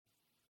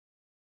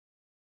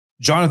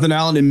Jonathan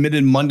Allen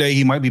admitted Monday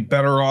he might be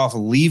better off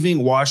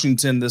leaving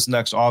Washington this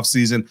next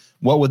offseason.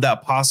 What would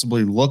that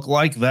possibly look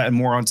like? That and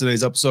more on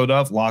today's episode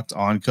of Locked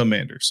On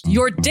Commanders.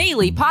 Your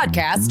daily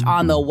podcast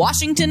on the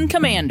Washington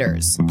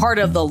Commanders. Part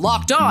of the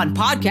Locked On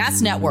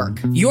Podcast Network.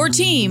 Your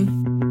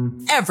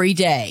team every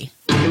day.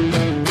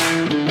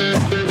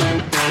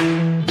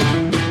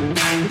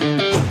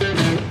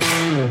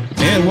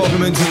 And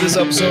welcome into this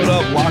episode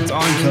of Locked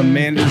On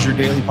Commanders, your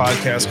daily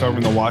podcast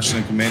covering the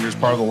Washington Commanders,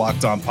 part of the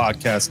Locked On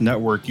Podcast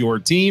Network, your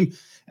team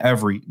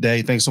every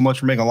day. Thanks so much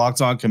for making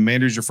Locked On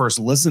Commanders your first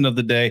listen of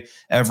the day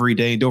every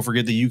day. Don't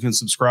forget that you can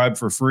subscribe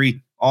for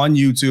free on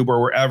YouTube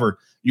or wherever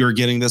you're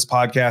getting this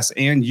podcast,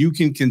 and you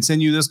can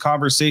continue this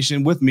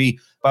conversation with me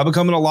by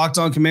becoming a Locked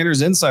On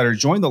Commanders Insider.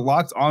 Join the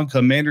Locked On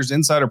Commanders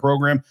Insider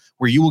program,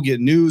 where you will get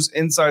news,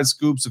 inside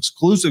scoops,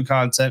 exclusive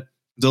content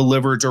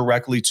delivered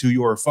directly to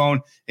your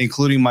phone,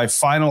 including my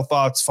final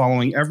thoughts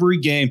following every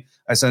game.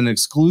 I send an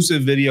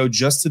exclusive video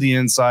just to the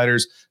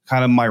insiders,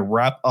 kind of my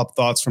wrap-up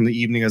thoughts from the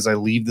evening as I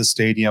leave the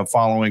stadium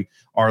following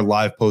our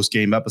live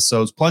post-game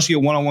episodes. Plus, you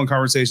get one-on-one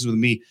conversations with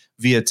me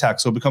via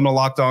text. So become a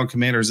Locked On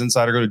Commanders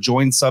Insider. Go to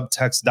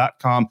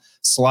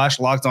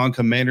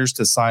joinsubtext.com/LockedOnCommanders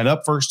to sign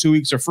up. First 2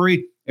 weeks are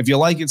free. If you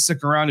like it,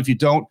 stick around. If you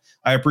don't,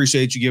 I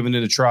appreciate you giving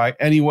it a try.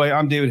 Anyway,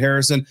 I'm David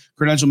Harrison,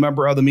 credentialed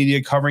member of the media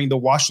covering the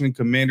Washington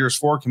Commanders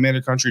for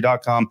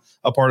CommanderCountry.com,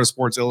 a part of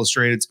Sports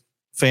Illustrated's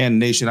Fan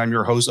Nation. I'm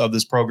your host of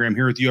this program,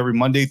 here with you every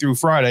Monday through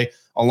Friday,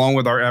 along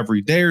with our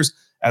everydayers.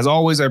 As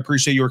always, I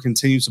appreciate your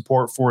continued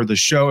support for the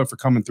show and for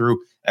coming through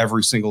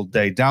every single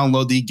day.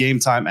 Download the Game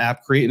Time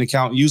app, create an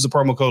account, use the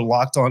promo code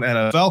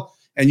LOCKEDONNFL,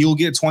 and you'll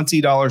get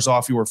 $20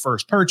 off your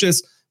first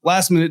purchase.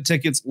 Last-minute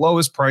tickets,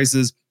 lowest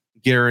prices,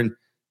 guaranteed.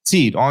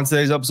 On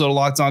today's episode of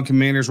Locked On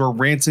Commanders, we're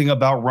ranting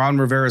about Ron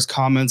Rivera's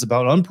comments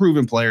about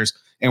unproven players,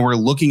 and we're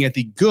looking at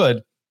the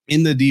good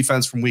in the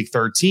defense from Week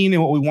 13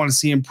 and what we want to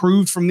see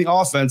improved from the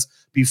offense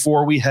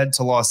before we head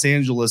to Los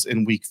Angeles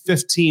in Week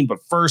 15. But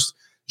first,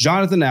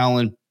 Jonathan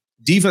Allen,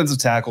 defensive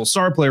tackle,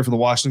 star player for the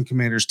Washington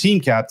Commanders, team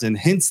captain,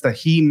 hints that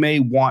he may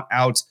want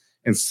out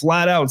and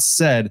flat out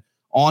said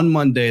on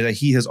Monday that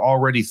he has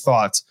already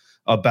thought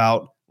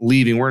about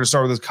leaving. We're going to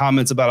start with his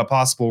comments about a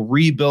possible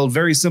rebuild.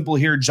 Very simple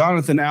here.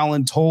 Jonathan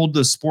Allen told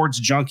the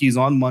Sports Junkies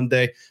on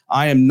Monday,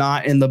 "I am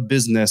not in the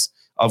business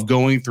of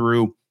going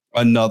through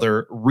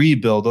another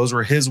rebuild." Those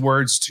were his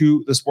words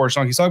to the Sports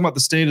Junkies, talking about the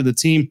state of the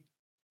team.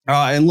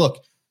 And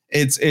look,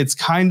 it's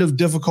kind of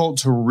difficult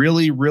to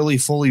really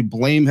fully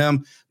blame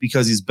him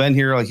because he's been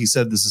here. Like he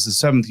said, this is his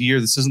 7th year.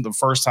 This isn't the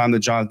first time that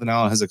Jonathan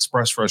Allen has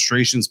expressed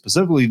frustration,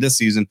 specifically this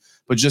season,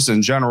 but just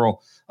in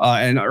general.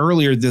 And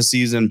earlier this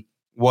season,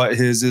 what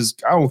his is,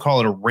 I won't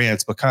call it a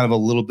rant, but kind of a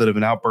little bit of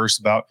an outburst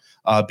about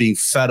being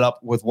fed up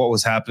with what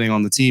was happening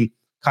on the team,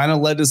 kind of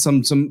led to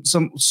some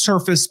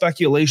surface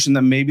speculation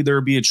that maybe there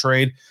would be a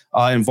trade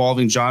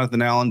involving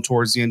Jonathan Allen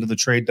towards the end of the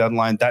trade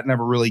deadline. That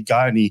never really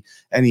got any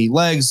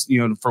legs.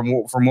 You know, from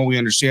what we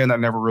understand, that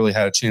never really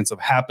had a chance of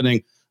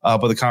happening.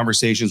 But the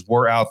conversations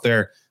were out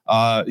there.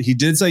 He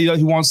did say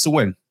he wants to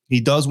win. He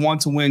does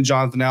want to win,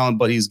 Jonathan Allen,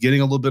 but he's getting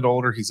a little bit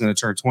older. He's going to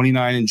turn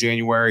 29 in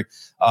January.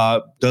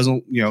 Not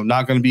going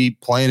to be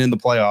playing in the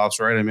playoffs,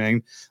 right? I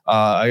mean,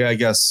 I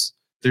guess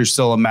there's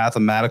still a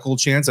mathematical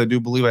chance. I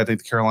think the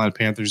Carolina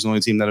Panthers are the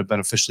only team that have been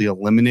officially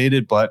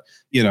eliminated, but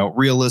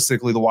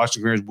realistically, the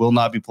Washington Commanders will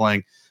not be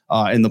playing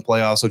in the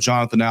playoffs. So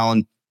Jonathan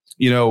Allen,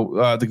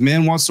 the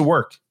man wants to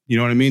work. You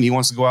know what I mean? He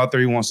wants to go out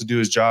there. He wants to do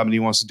his job, and he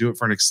wants to do it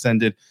for an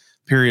extended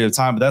period of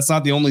time. But that's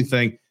not the only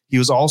thing. He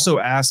was also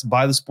asked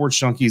by the Sports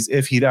Junkies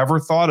if he'd ever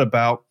thought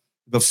about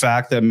the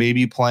fact that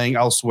maybe playing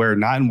elsewhere,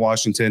 not in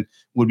Washington,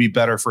 would be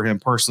better for him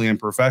personally and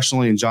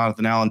professionally. And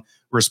Jonathan Allen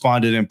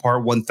responded in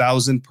part,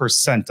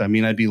 1,000%. I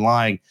mean, I'd be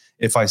lying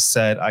if I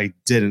said I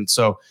didn't.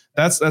 So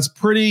that's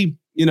pretty,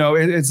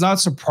 it's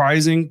not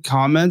surprising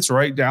comments,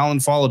 right?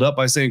 Allen followed up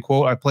by saying,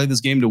 quote, "I play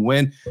this game to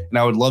win, and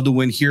I would love to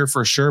win here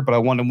for sure, but I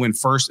want to win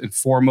first and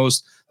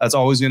foremost. That's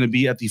always going to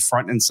be at the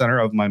front and center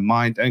of my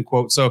mind," end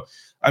quote. So,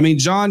 I mean,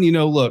 John,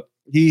 look,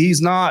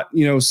 he's not,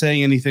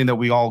 saying anything that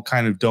we all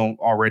kind of don't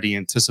already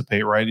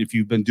anticipate, right? If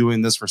you've been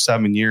doing this for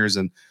 7 years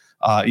and,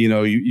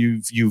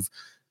 you've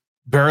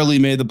barely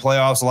made the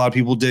playoffs. A lot of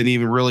people didn't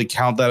even really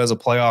count that as a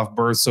playoff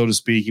berth, so to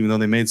speak, even though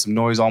they made some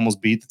noise,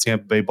 almost beat the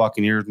Tampa Bay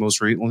Buccaneers most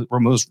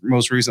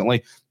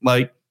recently.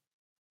 Like,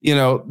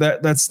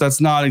 that's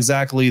not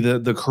exactly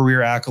the career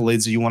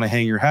accolades that you want to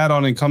hang your hat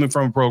on. And coming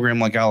from a program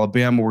like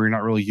Alabama, where you're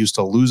not really used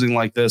to losing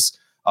like this,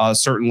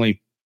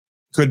 certainly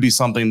could be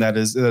something that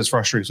is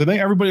frustrating. So I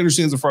think everybody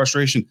understands the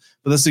frustration,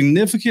 but the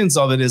significance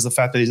of it is the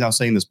fact that he's now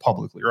saying this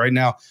publicly. Right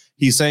now,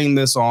 he's saying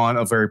this on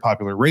a very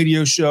popular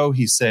radio show.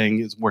 He's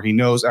saying it's where he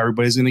knows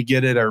everybody's going to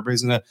get it.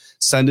 Everybody's going to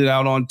send it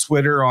out on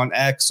Twitter, on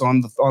X,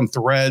 on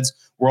Threads.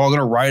 We're all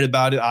going to write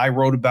about it. I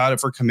wrote about it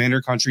for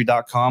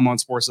CommanderCountry.com on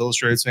Sports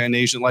Illustrated's Fan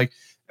Nation. Like,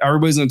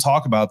 everybody's going to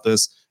talk about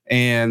this.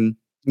 And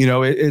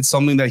it's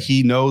something that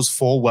he knows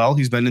full well.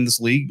 He's been in this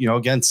league,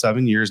 again,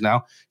 7 years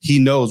now. He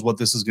knows what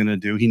this is going to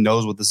do. He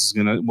knows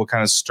what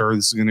kind of stir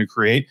this is going to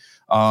create.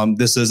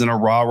 This isn't a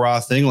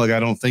rah-rah thing. Like, I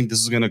don't think this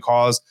is going to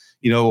cause,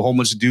 a whole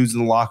bunch of dudes in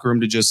the locker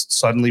room to just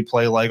suddenly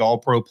play like all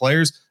pro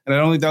players. And I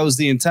don't think that was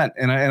the intent.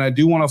 And I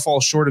do want to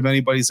fall short of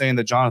anybody saying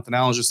that Jonathan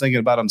Allen's just thinking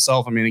about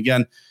himself. I mean,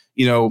 again,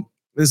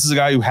 this is a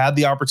guy who had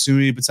the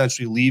opportunity to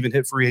potentially leave and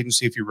hit free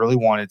agency if he really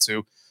wanted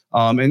to.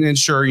 And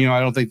sure, I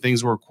don't think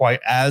things were quite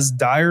as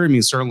dire. I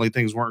mean, certainly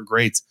things weren't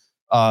great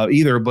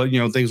either, but,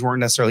 things weren't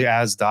necessarily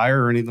as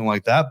dire or anything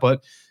like that.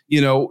 But,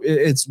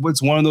 it's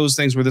one of those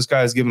things where this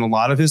guy has given a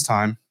lot of his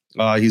time.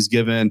 He's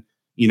given,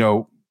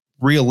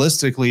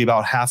 realistically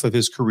about half of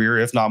his career,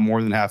 if not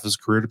more than half his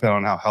career, depending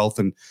on how health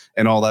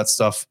and all that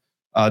stuff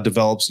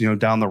develops,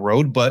 down the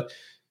road. But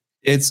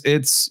it's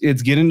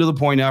getting to the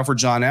point now for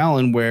John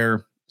Allen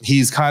where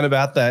he's kind of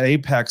at that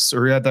apex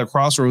or at that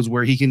crossroads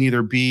where he can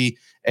either be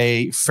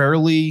a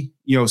fairly,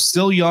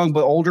 still young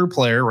but older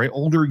player, right?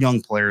 Older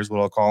young player is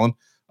what I'll call him,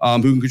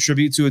 who can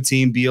contribute to a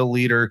team, be a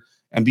leader,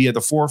 and be at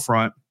the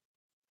forefront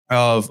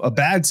of a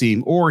bad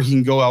team, or he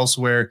can go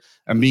elsewhere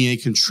and be a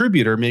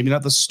contributor, maybe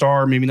not the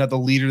star, maybe not the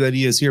leader that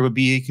he is here, but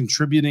be a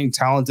contributing,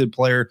 talented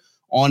player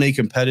on a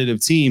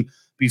competitive team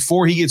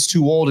before he gets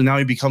too old and now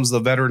he becomes the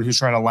veteran who's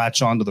trying to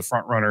latch on to the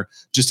front runner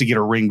just to get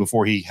a ring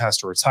before he has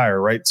to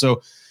retire, right?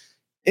 So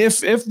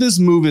if this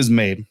move is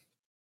made,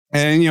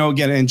 and,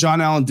 again, and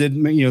John Allen did,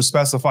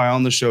 specify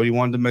on the show, he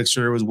wanted to make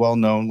sure it was well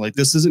known. Like,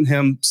 this isn't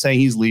him saying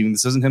he's leaving.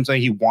 This isn't him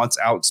saying he wants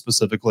out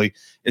specifically.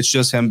 It's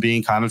just him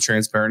being kind of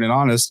transparent and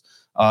honest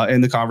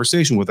in the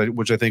conversation with it,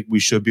 which I think we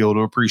should be able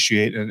to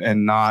appreciate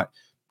and not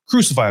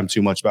crucify him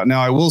too much about. Now,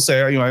 I will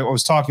say, I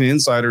was talking to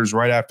insiders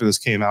right after this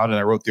came out and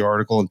I wrote the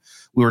article and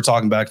we were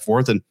talking back and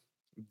forth, and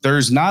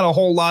there's not a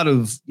whole lot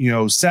of,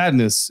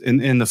 sadness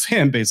in the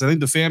fan base. I think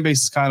the fan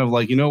base is kind of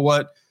like,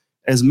 what,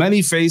 as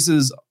many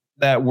faces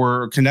that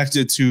were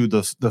connected to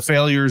the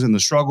failures and the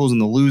struggles and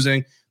the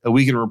losing that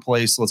we can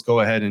replace, let's go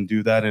ahead and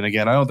do that. And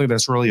again, I don't think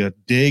that's really a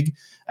dig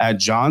at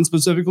John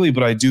specifically,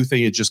 but I do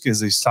think it just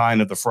gives a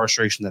sign of the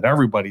frustration that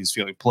everybody's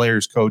feeling,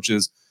 players,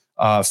 coaches,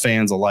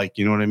 fans alike.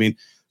 You know what I mean?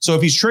 So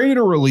if he's traded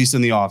or released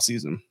in the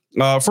offseason,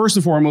 first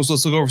and foremost,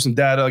 let's look over some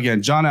data.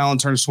 Again, John Allen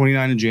turns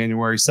 29 in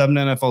January. 7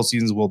 NFL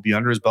seasons will be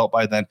under his belt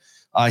by then.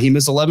 He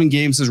missed 11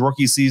 games his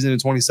rookie season in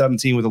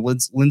 2017 with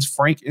a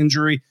Linz-Frank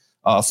injury,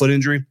 foot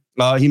injury.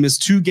 He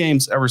missed 2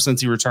 games ever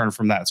since he returned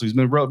from that. So he's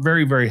been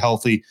very, very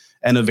healthy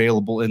and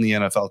available in the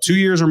NFL. 2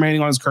 years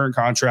remaining on his current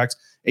contract.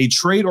 A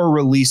trade or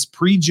release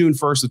pre-June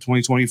 1st of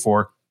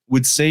 2024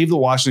 would save the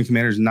Washington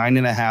Commanders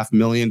 $9.5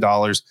 million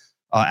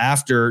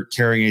after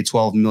carrying a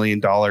 $12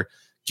 million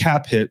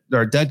cap hit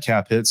or dead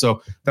cap hit.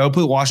 So that would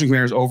put Washington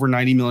Commanders over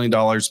 $90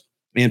 million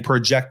in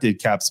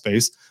projected cap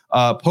space.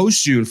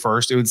 Post June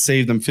 1st, it would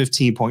save them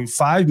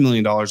 $15.5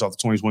 million off the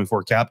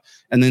 2024 cap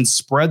and then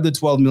spread the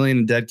 $12 million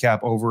in dead cap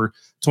over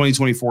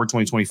 2024,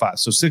 2025.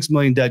 So $6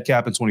 million dead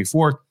cap in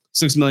 24,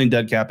 $6 million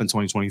dead cap in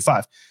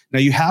 2025. Now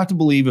you have to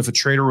believe if a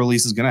trade or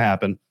release is going to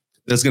happen,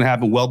 that's going to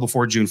happen well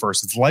before June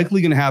 1st. It's likely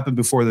going to happen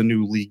before the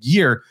new league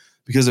year,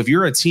 because if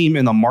you're a team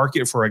in the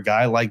market for a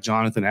guy like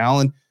Jonathan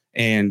Allen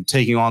and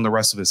taking on the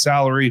rest of his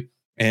salary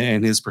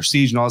and his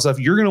prestige and all that stuff,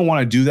 you're going to want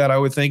to do that, I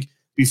would think,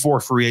 before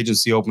free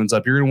agency opens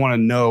up. You're going to want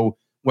to know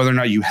whether or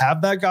not you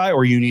have that guy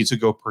or you need to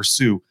go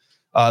pursue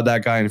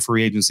that guy in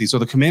free agency. So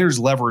the Commanders'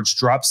 leverage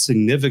drops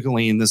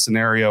significantly in this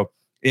scenario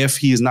if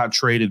he is not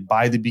traded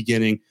by the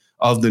beginning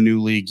of the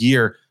new league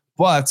year.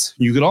 But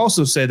you could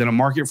also say that a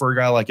market for a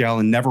guy like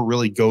Allen never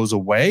really goes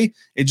away.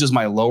 It just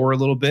might lower a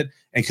little bit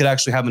and could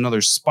actually have another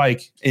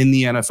spike in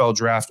the NFL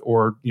draft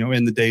or,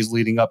 in the days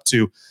leading up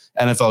to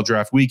NFL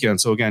draft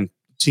weekend. So again,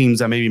 teams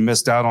that maybe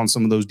missed out on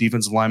some of those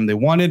defensive linemen they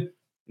wanted,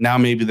 now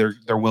maybe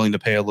they're willing to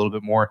pay a little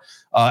bit more.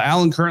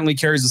 Allen currently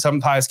carries the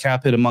 7th highest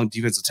cap hit among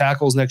defensive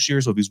tackles next year.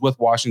 So if he's with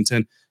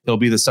Washington, he'll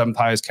be the 7th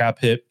highest cap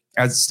hit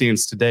as it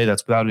stands today.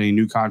 That's without any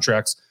new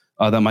contracts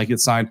that might get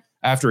signed.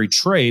 After a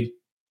trade,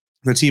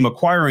 the team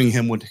acquiring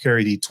him would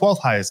carry the 12th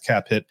highest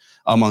cap hit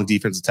among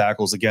defensive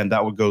tackles. Again,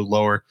 that would go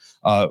lower,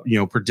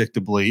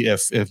 predictably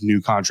if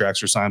new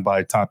contracts are signed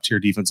by top tier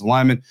defensive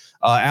linemen.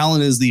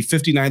 Allen is the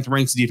 59th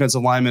ranked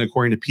defensive lineman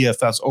according to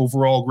PFF's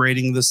overall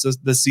grading this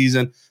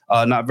season.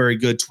 Not very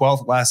good.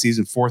 12th last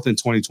season, 4th in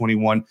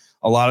 2021.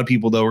 A lot of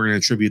people, though, are going to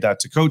attribute that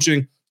to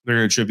coaching. They're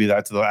going to attribute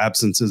that to the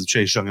absences of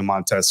Chase Young and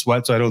Montez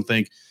Sweat. So I don't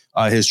think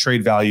his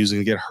trade value is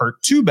going to get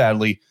hurt too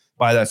badly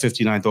by that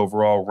 59th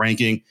overall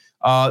ranking.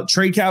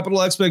 Trade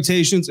capital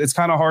expectations. It's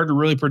kind of hard to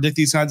really predict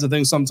these kinds of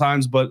things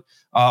sometimes, but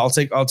I'll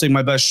take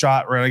my best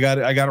shot. Right, I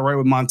got it right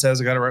with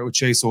Montez. I got it right with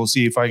Chase. So we'll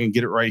see if I can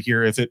get it right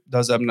here. If it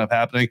does end up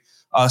happening,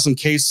 some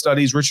case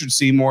studies. Richard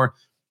Seymour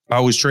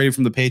was traded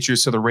from the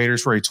Patriots to the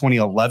Raiders for a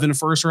 2011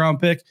 first round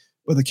pick.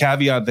 But the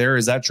caveat there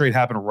is that trade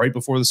happened right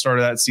before the start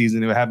of that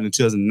season. It happened in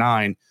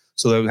 2009.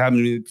 So that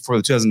happened before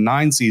the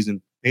 2009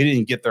 season. They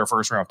didn't get their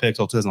first round pick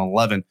until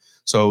 2011.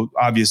 So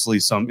obviously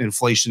some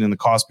inflation in the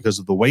cost because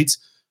of the weights.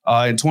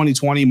 In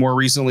 2020, more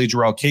recently,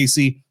 Jarrell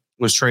Casey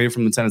was traded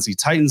from the Tennessee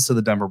Titans to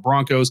the Denver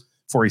Broncos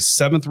for a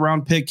 7th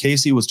round pick.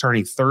 Casey was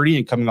turning 30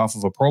 and coming off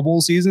of a Pro Bowl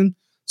season.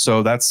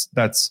 So that's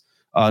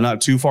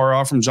not too far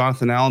off from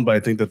Jonathan Allen, but I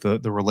think that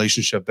the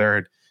relationship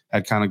there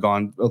had kind of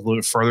gone a little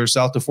bit further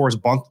south.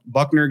 DeForest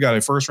Buckner got a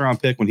 1st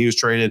round pick when he was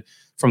traded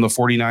from the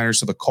 49ers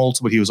to the Colts,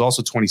 but he was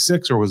also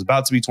 26 or was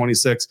about to be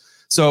 26.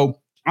 So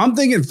I'm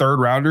thinking 3rd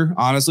rounder,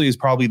 honestly, is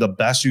probably the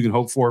best you can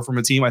hope for from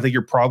a team. I think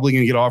you're probably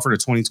going to get offered a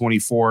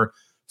 2024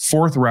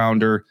 4th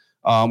rounder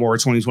or a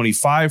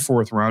 2025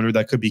 4th rounder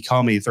that could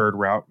become a third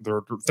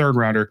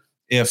rounder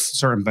if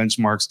certain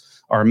benchmarks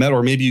are met,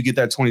 or maybe you get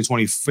that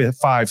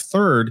 2025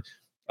 third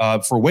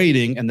for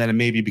waiting, and then it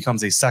maybe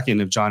becomes a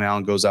 2nd if John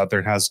Allen goes out there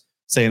and has,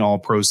 say, an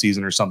all-pro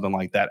season or something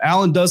like that.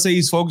 Allen does say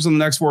he's focused on the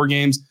next 4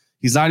 games.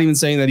 He's not even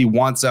saying that he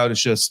wants out.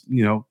 It's just,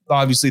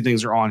 obviously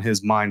things are on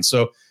his mind.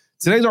 So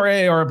today's our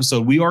AAR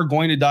episode. We are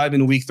going to dive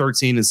into week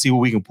 13 and see what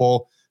we can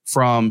pull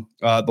from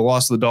the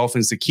loss of the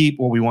Dolphins to keep,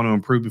 what we want to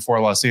improve before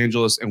Los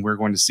Angeles, and we're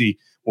going to see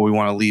what we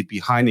want to leave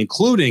behind,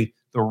 including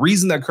the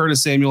reason that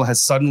Curtis Samuel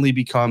has suddenly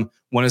become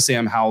one of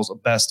Sam Howell's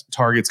best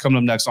targets. Coming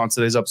up next on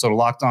today's episode of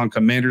Locked On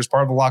Commanders,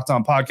 part of the Locked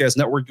On Podcast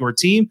Network, your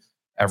team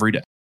every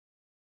day.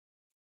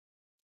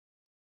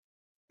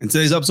 And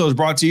today's episode is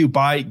brought to you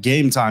by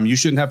Game Time. You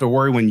shouldn't have to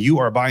worry when you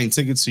are buying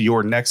tickets to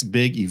your next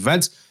big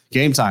event.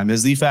 Game Time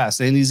is the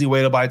fast and easy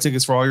way to buy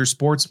tickets for all your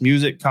sports,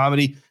 music,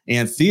 comedy,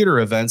 and theater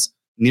events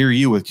near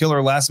you, with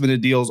killer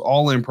last-minute deals,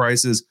 all-in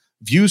prices,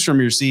 views from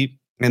your seat,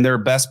 and their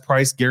best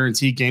price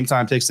guarantee. Game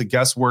Time takes the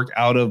guesswork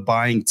out of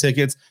buying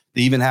tickets.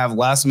 They even have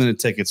last-minute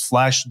tickets,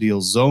 flash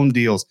deals, zone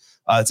deals.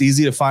 It's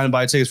easy to find and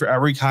buy tickets for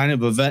every kind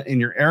of event in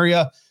your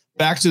area.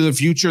 Back to the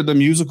Future, the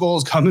musical,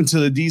 is coming to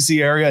the DC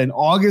area in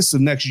August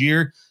of next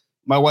year.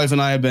 My wife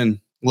and I have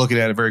been looking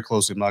at it very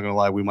closely. I'm not going to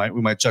lie. We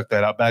might check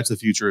that out. Back to the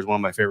Future is one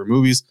of my favorite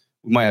movies.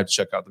 We might have to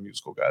check out the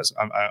musical, guys.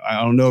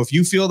 I don't know if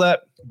you feel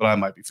that, but I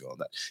might be feeling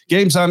that.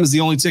 Game Time is the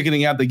only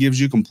ticketing app that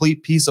gives you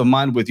complete peace of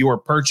mind with your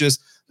purchase.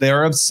 They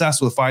are obsessed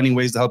with finding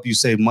ways to help you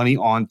save money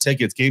on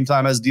tickets. Game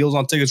Time has deals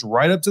on tickets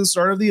right up to the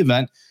start of the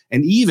event,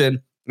 and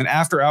even an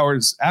after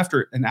an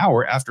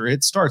hour after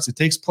it starts. It's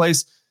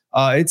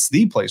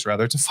the place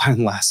to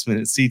find last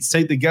minute seats.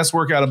 Take the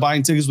guesswork out of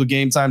buying tickets with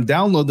Game Time.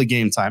 Download the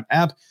Game Time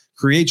app,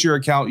 create your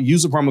account,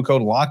 use the promo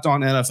code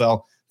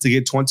LOCKEDONNFL to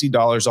get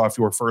 $20 off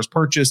your first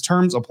purchase.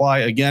 Terms apply.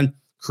 Again,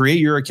 create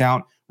your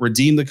account,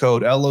 redeem the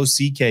code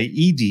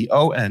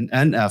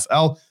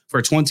LOCKEDONNFL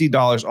for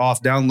 $20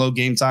 off. Download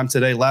Game Time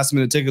today. Last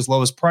minute tickets,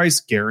 lowest price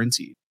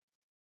guaranteed.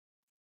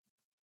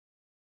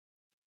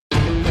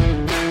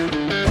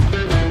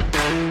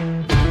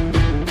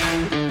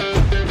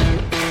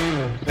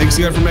 Thanks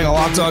again for making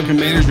Locked On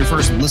Commanders your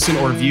first listen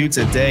or view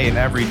today and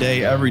every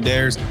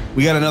dayers.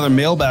 We got another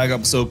mailbag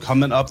episode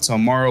coming up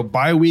tomorrow.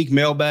 Bi-week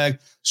mailbag.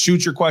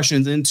 Shoot your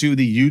questions into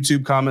the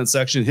YouTube comment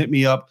section. Hit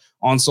me up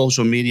on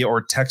social media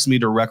or text me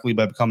directly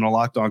by becoming a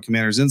Locked On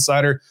Commanders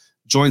insider.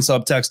 Join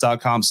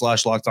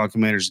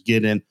subtext.com/LockedOnCommanders.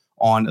 Get in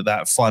on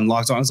that fun.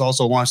 Locked On has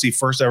also launched the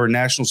first ever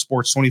national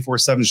sports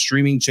 24/7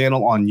 streaming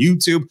channel on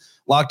YouTube.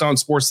 Locked On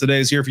Sports Today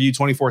is here for you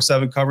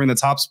 24/7, covering the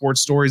top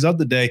sports stories of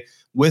the day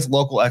with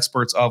local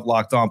experts of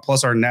Locked On,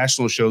 plus our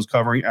national shows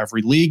covering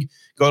every league.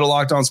 Go to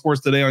Locked On Sports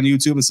Today on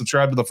YouTube and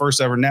subscribe to the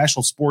first ever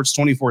national sports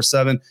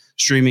 24/7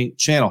 streaming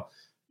channel.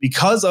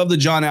 Because of the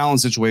John Allen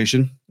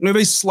situation, we have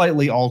a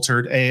slightly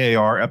altered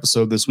AAR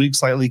episode this week,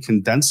 slightly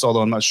condensed, although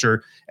I'm not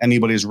sure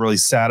anybody is really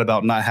sad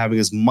about not having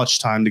as much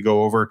time to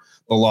go over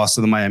the loss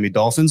to the Miami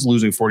Dolphins.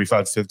 Losing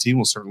 45-15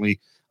 will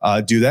certainly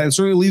do that. And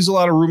certainly leaves a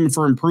lot of room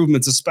for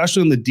improvements,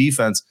 especially in the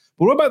defense.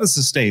 But what about the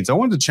sustains? I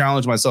wanted to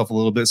challenge myself a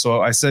little bit.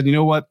 So I said, you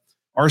know what?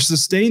 Our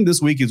sustain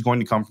this week is going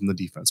to come from the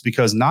defense,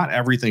 because not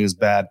everything is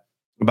bad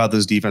about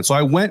this defense. So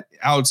I went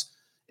out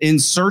in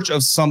search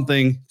of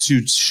something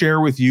to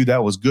share with you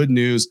that was good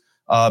news,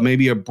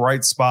 maybe a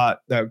bright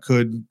spot that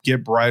could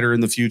get brighter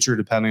in the future,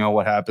 depending on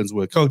what happens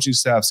with coaching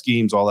staff,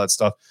 schemes, all that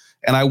stuff.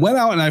 And I went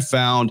out and I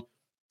found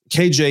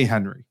KJ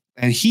Henry,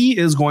 and he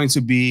is going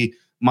to be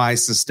my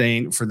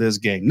sustain for this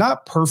game.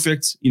 Not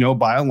perfect,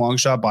 by a long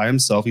shot by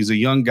himself. He's a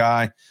young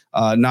guy,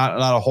 not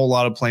a whole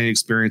lot of playing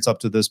experience up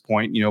to this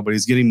point, but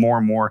he's getting more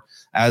and more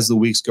as the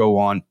weeks go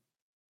on.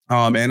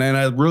 And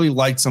I really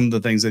liked some of the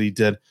things that he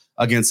did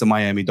against the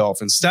Miami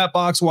Dolphins. Stat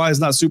box wise,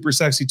 not super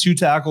sexy. 2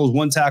 tackles,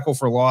 1 tackle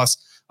for loss.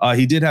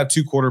 He did have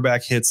 2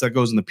 quarterback hits. That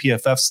goes in the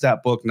PFF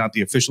stat book, not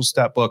the official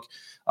stat book.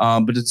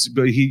 But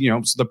he,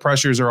 so the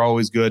pressures are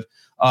always good.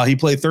 He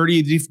played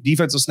 30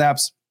 defensive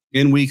snaps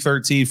in week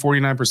 13,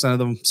 49% of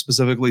them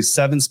specifically,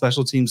 7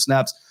 special team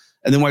snaps.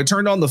 And then when I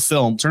turned on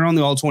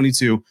the all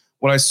 22,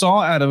 what I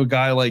saw out of a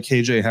guy like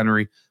KJ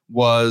Henry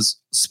was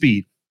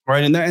speed.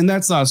 Right. And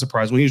that's not a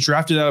surprise. When he was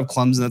drafted out of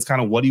Clemson, that's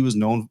kind of what he was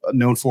known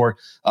for.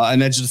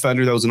 An edge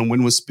defender that was going to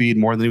win with speed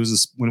more than he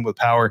was winning with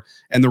power.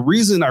 And the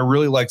reason I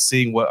really liked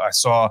seeing what I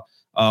saw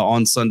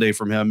on Sunday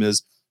from him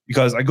is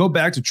because I go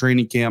back to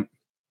training camp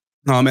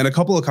and a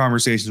couple of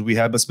conversations we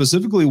had, but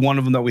specifically one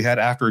of them that we had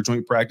after a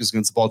joint practice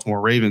against the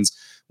Baltimore Ravens,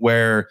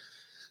 where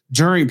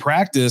during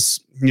practice,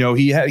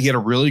 he had a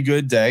really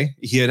good day.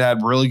 He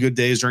had really good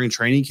days during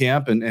training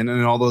camp and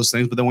all those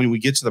things. But then when we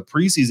get to the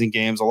preseason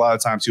games, a lot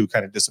of times he would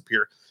kind of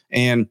disappear.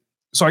 And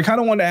so I kind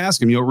of wanted to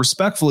ask him,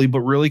 respectfully,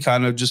 but really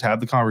kind of just have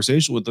the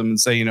conversation with him and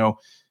say,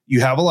 you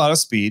have a lot of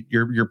speed.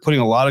 You're putting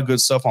a lot of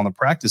good stuff on the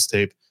practice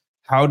tape.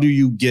 How do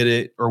you get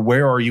it, or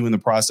where are you in the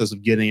process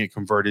of getting it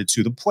converted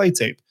to the play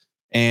tape?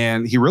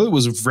 And he really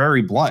was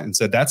very blunt and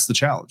said, that's the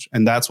challenge.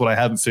 And that's what I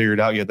haven't figured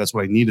out yet. That's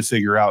what I need to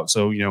figure out.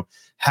 So,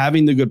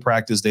 having the good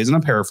practice days, and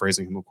I'm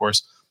paraphrasing him, of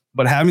course,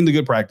 but having the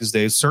good practice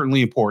days,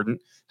 certainly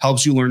important,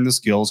 helps you learn the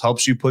skills,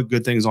 helps you put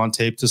good things on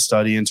tape to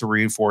study and to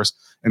reinforce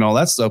and all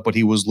that stuff. But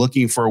he was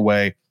looking for a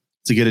way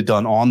to get it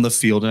done on the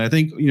field. And I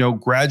think,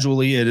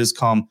 gradually it has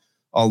come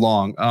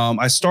along.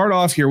 I start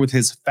off here with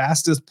his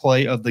fastest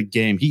play of the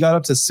game. He got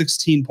up to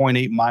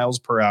 16.8 miles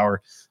per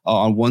hour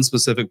on one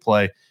specific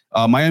play.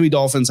 Miami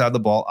Dolphins had the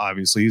ball.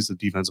 Obviously, he's the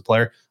defensive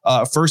player.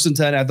 1st and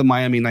 10 at the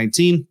Miami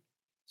 19.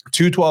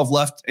 2:12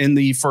 left in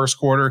the first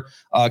quarter.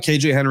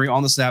 KJ Henry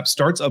on the snap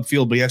starts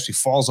upfield, but he actually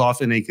falls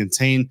off in a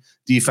contained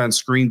defense,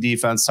 screen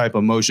defense type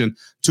of motion.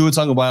 Tua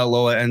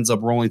Tagovailoa ends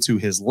up rolling to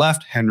his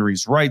left,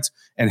 Henry's right,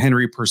 and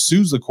Henry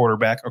pursues the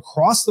quarterback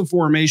across the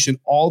formation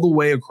all the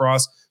way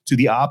across to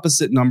the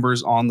opposite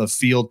numbers on the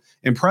field.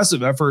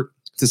 Impressive effort,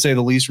 to say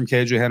the least, from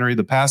KJ Henry.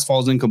 The pass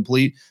falls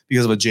incomplete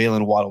because of a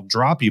Jalen Waddle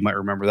drop. You might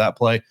remember that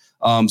play.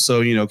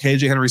 So,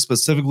 KJ Henry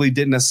specifically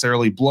didn't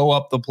necessarily blow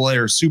up the play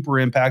or super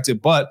impact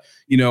it, but,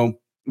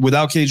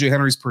 without KJ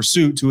Henry's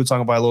pursuit, Tua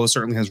Tagovailoa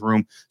certainly has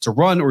room to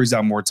run, or he's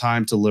got more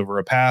time to deliver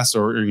a pass,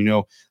 or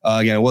again,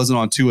 it wasn't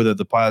on Tua that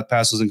the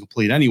pass was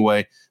incomplete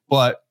anyway,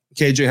 but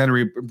KJ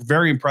Henry,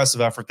 very impressive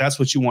effort. That's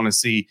what you want to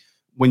see.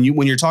 When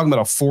you're talking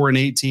about a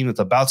 4-8 team that's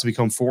about to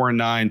become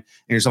 4-9, and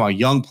you're talking about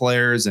young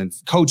players and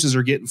coaches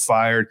are getting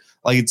fired,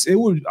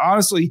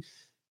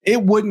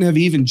 it wouldn't have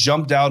even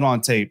jumped out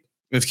on tape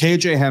if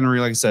KJ Henry,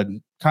 like I said,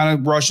 kind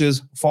of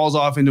rushes, falls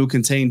off into a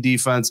contained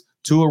defense,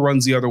 Tua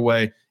runs the other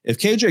way. If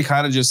KJ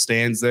kind of just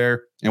stands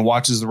there and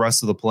watches the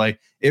rest of the play,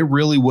 it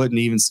really wouldn't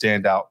even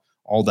stand out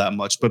all that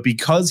much. But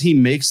because he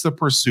makes the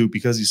pursuit,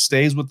 because he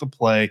stays with the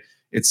play,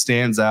 it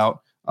stands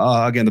out.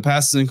 Again, the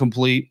pass is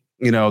incomplete.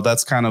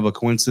 That's kind of a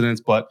coincidence,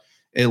 but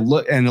it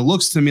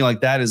looks to me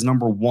like that is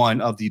number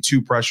one of the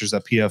two pressures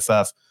that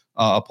PFF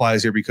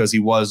applies here, because he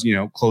was,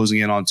 closing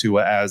in on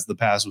Tua as the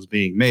pass was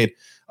being made.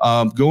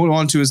 Going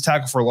on to his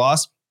tackle for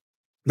loss,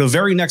 the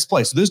very next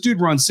play. So this dude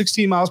runs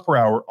 16 miles per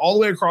hour all the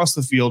way across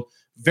the field.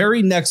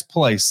 Very next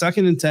play,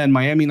 2nd and 10,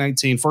 Miami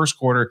 19, first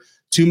quarter,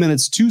 2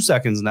 minutes, 2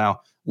 seconds now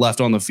left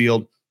on the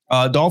field.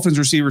 Dolphins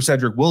receiver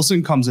Cedric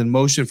Wilson comes in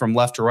motion from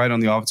left to right on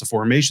the offensive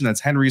formation.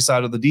 That's Henry's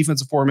side of the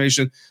defensive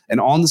formation.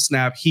 And on the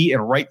snap, he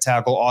and right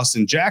tackle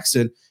Austin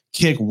Jackson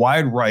kick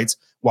wide right,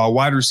 while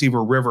wide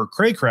receiver River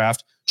Craycraft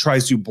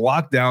tries to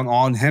block down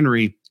on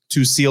Henry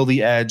to seal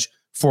the edge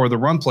for the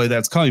run play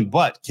that's coming.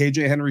 But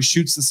KJ Henry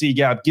shoots the C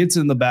gap, gets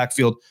in the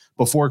backfield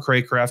before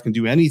Craycraft can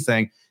do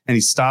anything, and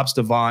he stops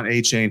Devon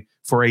Achane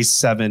for a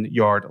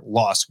 7-yard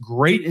loss.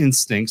 Great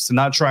instincts to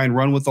not try and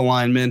run with the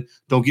linemen.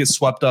 Don't get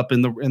swept up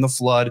in the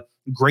flood.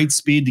 Great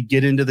speed to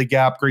get into the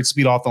gap. Great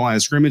speed off the line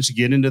of scrimmage to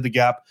get into the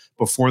gap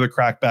before the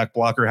crackback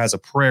blocker has a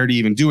prayer to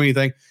even do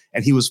anything.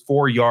 And he was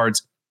 4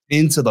 yards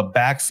into the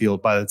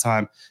backfield by the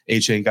time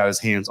Achane got his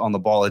hands on the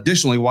ball.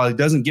 Additionally, while he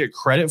doesn't get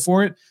credit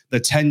for it, the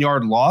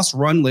 10-yard loss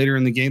run later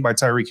in the game by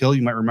Tyreek Hill,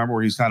 you might remember,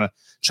 where he's kind of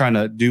trying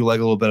to do like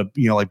a little bit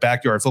of,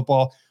 backyard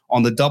football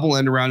on the double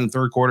end around in the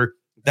third quarter.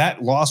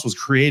 That loss was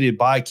created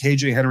by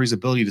KJ Henry's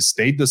ability to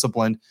stay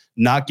disciplined,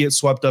 not get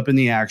swept up in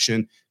the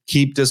action,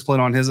 keep discipline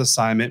on his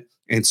assignment,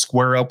 and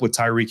square up with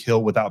Tyreek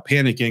Hill without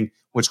panicking,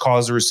 which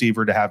caused the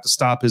receiver to have to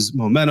stop his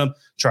momentum,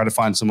 try to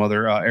find some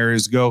other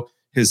areas to go.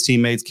 His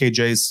teammates,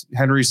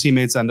 Henry's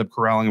teammates, end up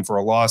corralling him for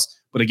a loss.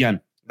 But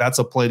again, that's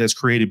a play that's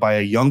created by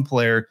a young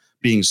player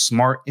being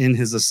smart in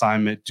his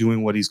assignment,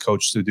 doing what he's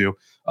coached to do.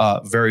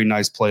 Very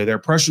nice play there.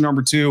 Pressure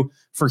number 2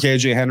 for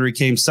KJ Henry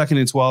came 2nd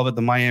and 12 at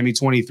the Miami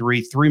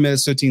 23, 3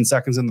 minutes, 15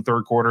 seconds in the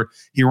third quarter.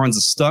 He runs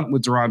a stunt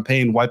with Daron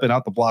Payne, wiping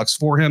out the blocks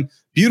for him.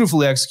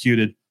 Beautifully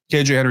executed.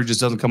 KJ Henry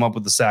just doesn't come up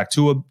with the sack.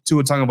 Tua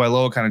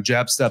Tagovailoa kind of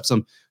jab steps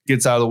him,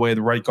 gets out of the way.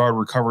 The right guard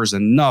recovers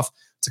enough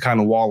to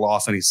kind of wall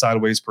off any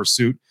sideways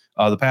pursuit.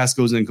 The pass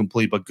goes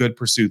incomplete, but good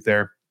pursuit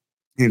there.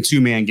 And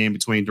 2-man game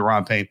between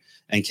Daron Payne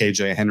and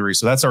KJ Henry.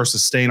 So that's our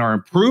sustain, our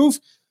improve.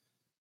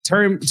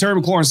 Terry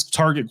McLaurin's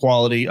target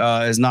quality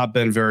has not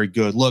been very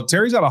good. Look,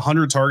 Terry's got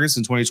 100 targets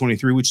in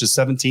 2023, which is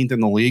 17th in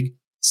the league,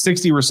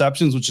 60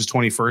 receptions, which is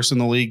 21st in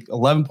the league,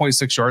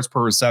 11.6 yards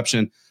per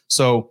reception.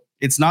 So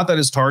it's not that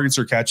his targets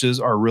or catches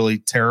are really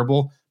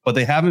terrible, but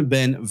they haven't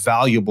been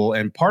valuable.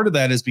 And part of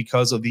that is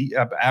because of the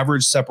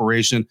average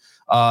separation.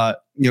 Terry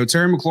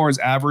McLaurin's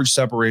average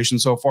separation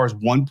so far is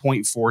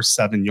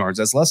 1.47 yards.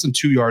 That's less than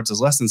 2 yards.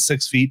 That's less than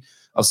 6 feet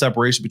of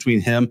separation between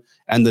him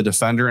and the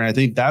defender. And I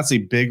think that's a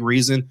big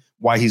reason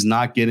why he's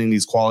not getting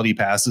these quality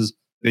passes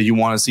that you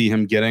want to see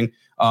him getting.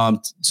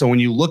 So when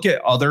you look at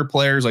other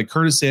players, like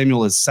Curtis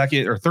Samuel is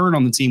 2nd or 3rd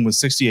on the team with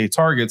 68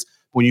 targets.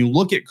 When you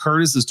look at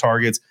Curtis's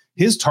targets,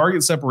 his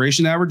target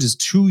separation average is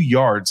 2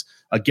 yards.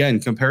 Again,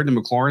 compared to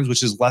McLaurin's,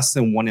 which is less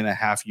than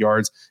 1.5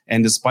 yards.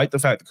 And despite the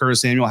fact that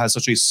Curtis Samuel has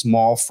such a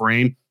small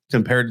frame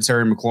compared to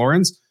Terry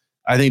McLaurin's,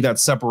 I think that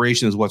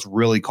separation is what's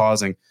really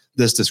causing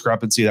this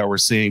discrepancy that we're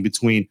seeing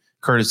between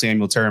Curtis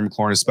Samuel, Terry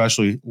McLaurin,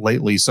 especially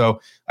lately.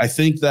 So I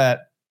think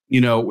that,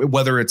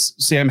 whether it's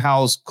Sam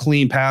Howell's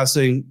clean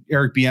passing,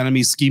 Eric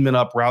Bieniemy scheming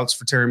up routes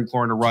for Terry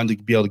McLaurin to run to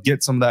be able to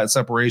get some of that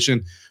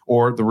separation,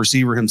 or the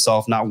receiver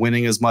himself not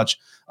winning as much,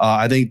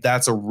 I think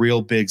that's a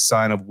real big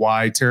sign of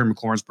why Terry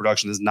McLaurin's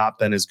production has not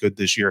been as good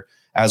this year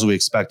as we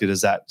expected,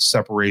 is that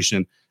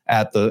separation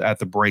at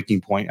the breaking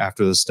point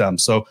after the stem.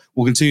 So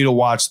we'll continue to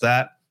watch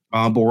that.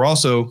 But we're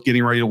also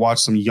getting ready to watch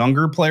some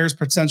younger players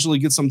potentially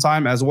get some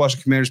time as the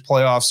Washington Commanders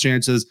playoffs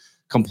chances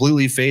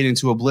completely fade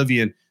into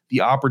oblivion.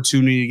 The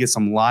opportunity to get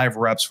some live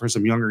reps for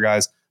some younger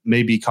guys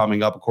may be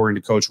coming up,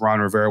 according to Coach Ron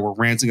Rivera. We're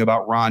ranting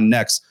about Ron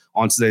next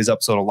on today's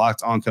episode of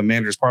Locked On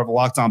Commanders, part of the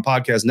Locked On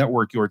Podcast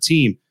Network, your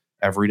team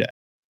every day.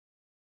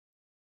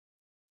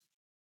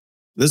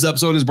 This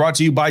episode is brought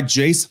to you by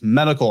Jace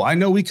Medical. I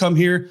know we come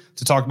here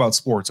to talk about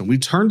sports, and we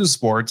turn to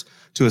sports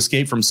to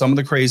escape from some of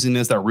the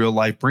craziness that real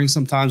life brings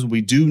sometimes. We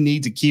do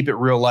need to keep it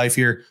real life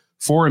here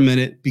for a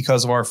minute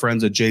because of our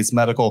friends at Jace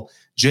Medical.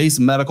 Jace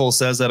Medical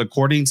says that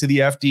according to the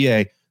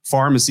FDA,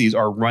 pharmacies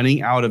are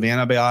running out of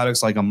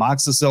antibiotics like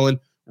amoxicillin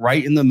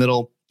right in the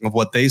middle of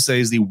what they say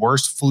is the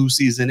worst flu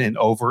season in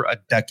over a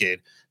decade.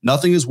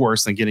 Nothing is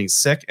worse than getting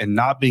sick and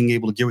not being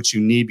able to get what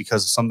you need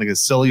because of something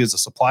as silly as a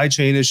supply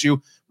chain issue.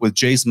 With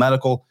Jace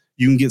Medical,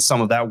 you can get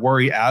some of that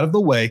worry out of the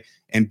way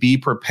and be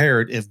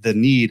prepared if the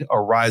need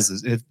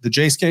arises. If the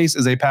Jace case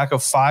is a pack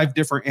of 5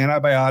 different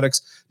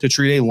antibiotics to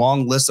treat a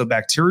long list of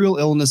bacterial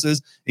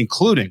illnesses,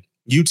 including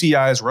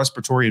UTIs,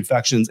 respiratory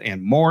infections,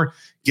 and more.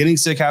 Getting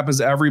sick happens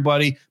to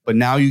everybody, but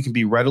now you can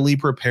be readily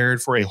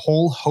prepared for a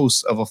whole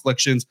host of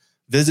afflictions.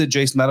 Visit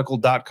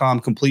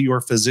jacemedical.com, complete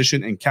your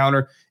physician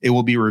encounter. It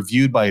will be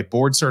reviewed by a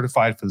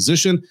board-certified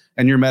physician,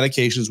 and your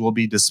medications will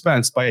be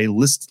dispensed by a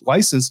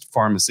licensed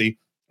pharmacy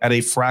at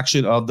a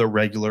fraction of the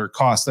regular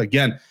cost.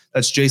 Again,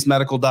 that's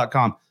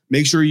jacemedical.com.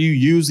 Make sure you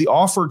use the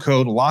offer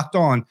code Locked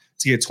On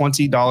to get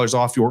 $20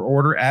 off your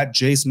order at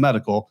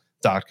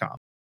jacemedical.com.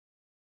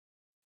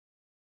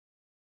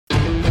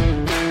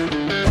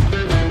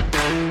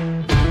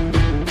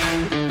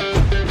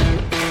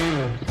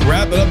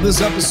 Wrapping up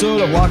this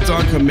episode of Locked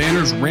On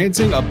Commanders,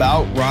 ranting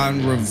about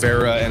Ron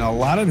Rivera, and a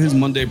lot of his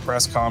Monday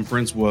press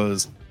conference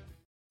was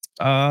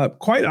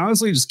quite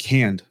honestly just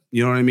canned.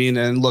 You know what I mean?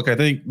 And look, I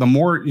think the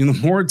more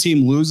a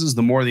team loses,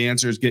 the more the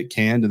answers get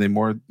canned, and the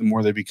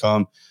more they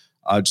become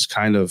just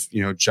kind of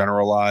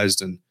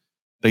generalized and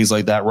things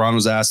like that. Ron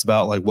was asked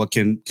about like what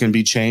can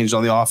be changed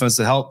on the offense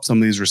to help some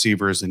of these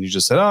receivers, and you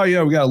just said, "Oh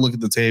yeah, we got to look at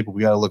the tape,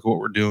 we got to look at what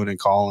we're doing and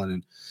calling,"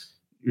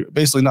 and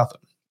basically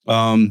nothing.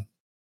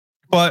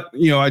 But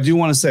I do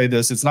want to say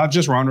this: it's not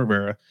just Ron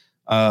Rivera.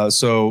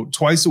 So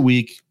twice a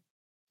week,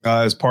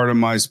 as part of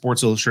my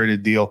Sports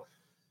Illustrated deal.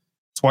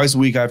 Twice a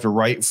week, I have to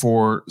write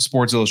for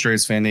Sports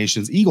Illustrated's Fan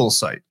Nation's Eagles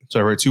site. So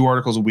I write 2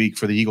 articles a week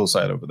for the Eagles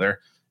site over there.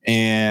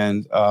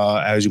 And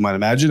as you might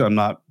imagine, I'm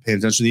not paying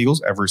attention to the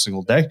Eagles every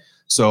single day.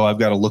 So I've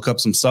got to look up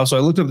some stuff. So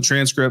I looked up the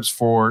transcripts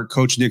for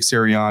Coach Nick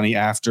Sirianni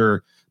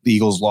after the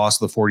Eagles lost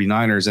to the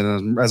 49ers.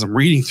 And as I'm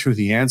reading through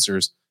the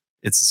answers,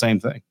 it's the same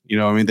thing.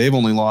 They've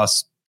only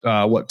lost,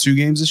 2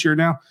 games this year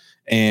now?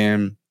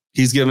 And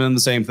he's giving them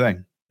the same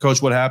thing.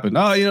 Coach, what happened?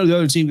 Oh, the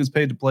other team gets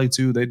paid to play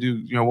too. They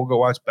do, we'll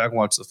go back and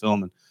watch the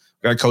film, and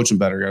got to coach him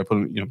better. Got to put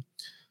him,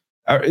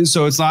 And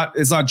so it's not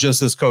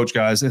just this coach,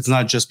 guys. It's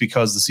not just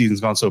because the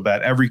season's gone so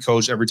bad. Every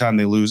coach, every time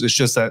they lose, it's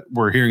just that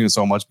we're hearing it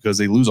so much because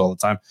they lose all the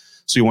time.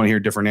 So you want to hear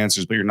different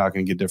answers, but you're not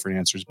going to get different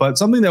answers. But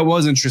something that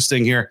was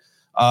interesting here,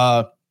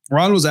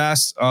 Ron was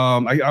asked,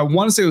 I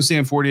want to say it was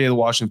Sam Fortier of the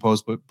Washington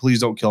Post, but please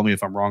don't kill me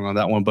if I'm wrong on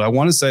that one. But I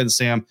want to say that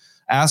Sam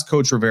asked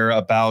Coach Rivera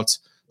about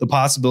the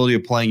possibility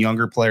of playing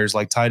younger players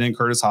like tight end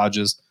Curtis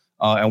Hodges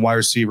and wide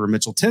receiver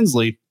Mitchell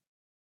Tinsley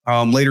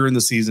later in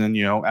the season,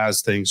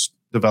 as things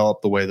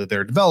develop the way that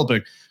they're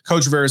developing.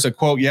 Coach Rivera said,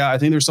 quote, "Yeah, I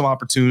think there's some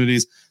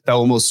opportunities that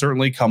will most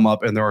certainly come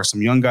up. And there are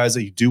some young guys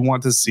that you do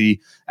want to see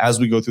as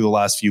we go through the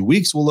last few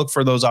weeks. We'll look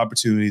for those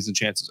opportunities and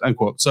chances," end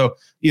quote. So,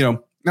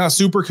 not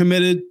super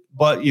committed,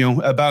 but,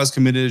 about as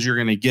committed as you're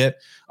going to get.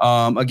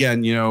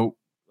 Again,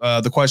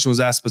 the question was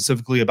asked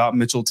specifically about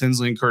Mitchell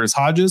Tinsley and Curtis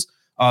Hodges.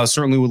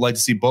 Certainly would like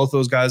to see both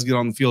those guys get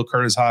on the field.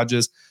 Curtis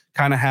Hodges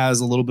kind of has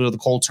a little bit of the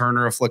Cole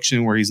Turner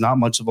affliction where he's not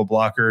much of a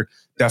blocker,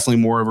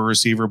 definitely more of a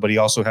receiver, but he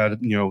also had,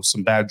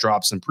 some bad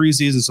drops in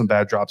preseason, some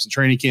bad drops in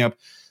training camp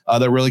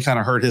that really kind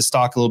of hurt his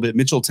stock a little bit.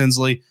 Mitchell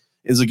Tinsley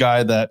is a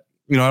guy that,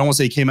 I don't want to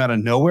say he came out of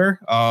nowhere,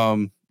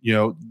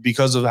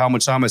 because of how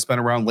much time I spent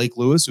around Lake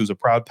Lewis, who's a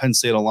proud Penn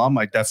State alum.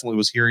 I definitely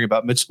was hearing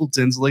about Mitchell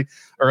Tinsley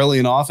early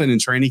and often in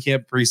training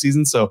camp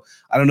preseason. So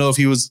I don't know if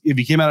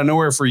he came out of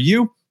nowhere for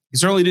you. He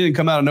certainly didn't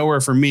come out of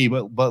nowhere for me,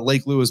 but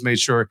Lake Lewis made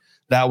sure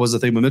that was the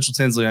thing. But Mitchell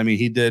Tinsley,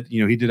 he did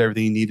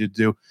everything he needed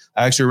to do.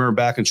 I actually remember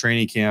back in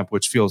training camp,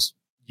 which feels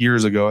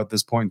years ago at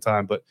this point in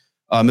time, but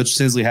Mitchell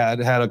Tinsley had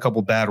a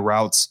couple bad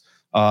routes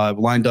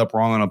lined up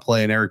wrong on a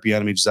play, and Eric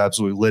Bieniemy just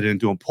absolutely lit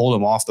into him, pulled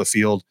him off the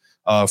field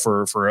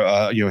for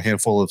a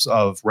handful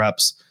of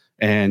reps,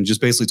 and just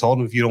basically told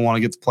him, if you don't want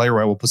to get the play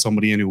right, we'll put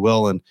somebody in who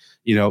will. And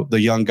the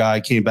young guy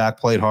came back,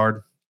 played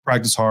hard,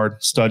 practiced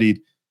hard,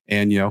 studied,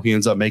 and he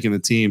ends up making the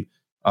team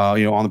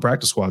on the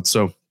practice squad.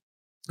 So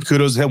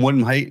kudos to him.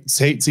 Wouldn't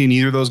hate seeing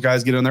either of those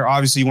guys get in there.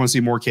 Obviously, you want to see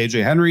more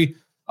KJ Henry.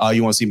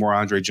 You want to see more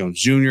Andre Jones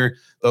Jr.,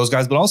 those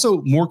guys, but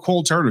also more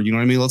Cole Turner. You know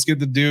what I mean? Let's get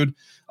the dude.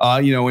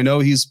 We know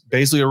he's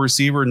basically a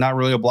receiver, not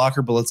really a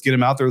blocker, but let's get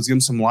him out there. Let's give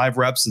him some live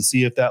reps and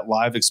see if that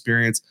live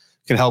experience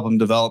can help him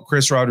develop.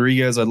 Chris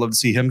Rodriguez, I'd love to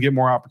see him get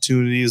more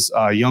opportunities.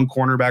 Young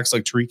cornerbacks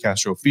like Tariq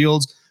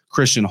Castro-Fields,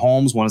 Christian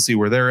Holmes, want to see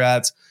where they're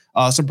at.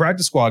 Some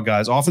practice squad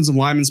guys, offensive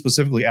linemen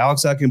specifically,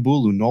 Alex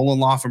Akinbulu, Nolan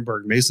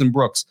Laufenberg, Mason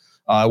Brooks.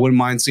 I wouldn't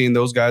mind seeing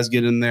those guys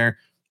get in there.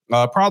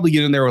 Probably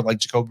get in there with like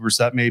Jacoby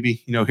Brissett,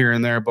 maybe, here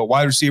and there. But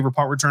wide receiver,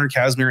 punt return,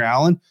 Casimir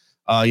Allen.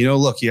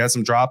 Look, he had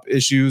some drop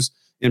issues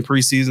in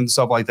preseason and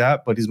stuff like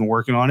that, but he's been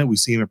working on it. We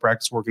see him at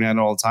practice working at it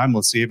all the time.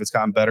 Let's see if it's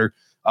gotten better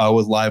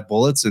with live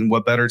bullets, and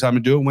what better time to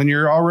do it when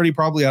you're already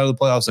probably out of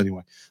the playoffs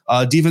anyway.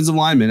 Defensive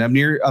lineman,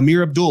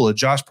 Amir Abdullah.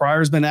 Josh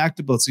Pryor's been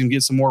active, but let's see him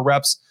get some more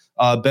reps.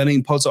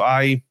 Benning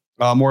Potoai,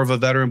 more of a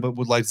veteran, but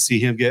would like to see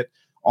him get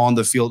on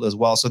the field as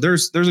well. So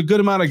there's a good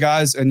amount of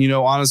guys, and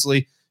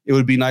honestly, it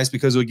would be nice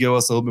because it would give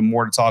us a little bit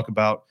more to talk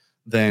about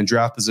than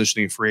draft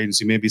positioning for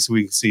agency. Maybe so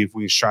we can see if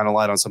we can shine a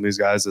light on some of these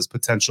guys as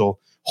potential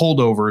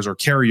holdovers or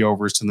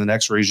carryovers to the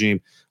next regime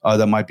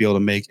that might be able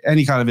to make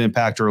any kind of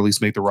impact, or at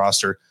least make the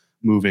roster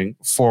moving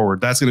forward.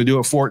 That's going to do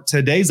it for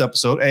today's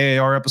episode,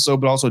 AAR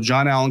episode, but also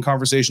John Allen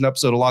conversation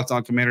episode of Locked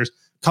On Commanders.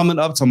 Coming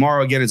up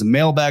tomorrow, again, it's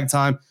mailbag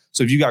time.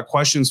 So if you got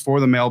questions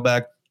for the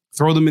mailbag,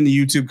 throw them in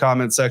the YouTube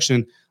comment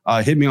section.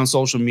 Hit me on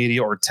social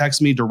media or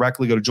text me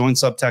directly. Go to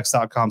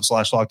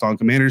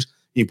joinsubtext.com/LockedOnCommanders.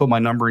 You can put my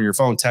number in your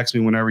phone, text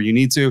me whenever you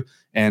need to,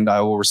 and I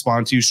will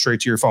respond to you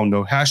straight to your phone.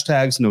 No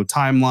hashtags, no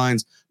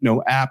timelines,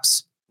 no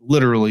apps,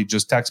 literally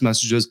just text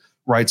messages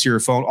right to your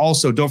phone.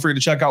 Also, don't forget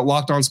to check out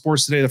Locked On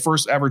Sports Today, the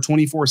first ever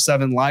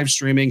 24/7 live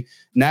streaming,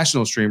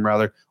 national stream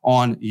rather,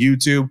 on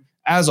YouTube.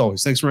 As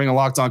always, thanks for making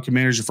Locked On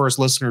Commanders your first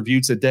listener view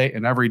today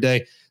and every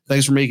day.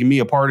 Thanks for making me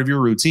a part of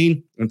your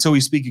routine. Until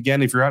we speak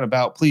again, if you're out and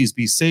about, please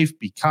be safe,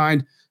 be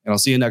kind, and I'll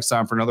see you next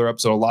time for another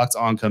episode of Locked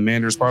On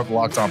Commanders, part of the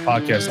Locked On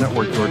Podcast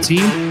Network, your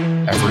team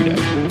every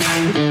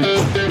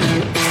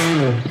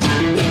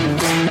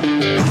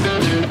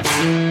day.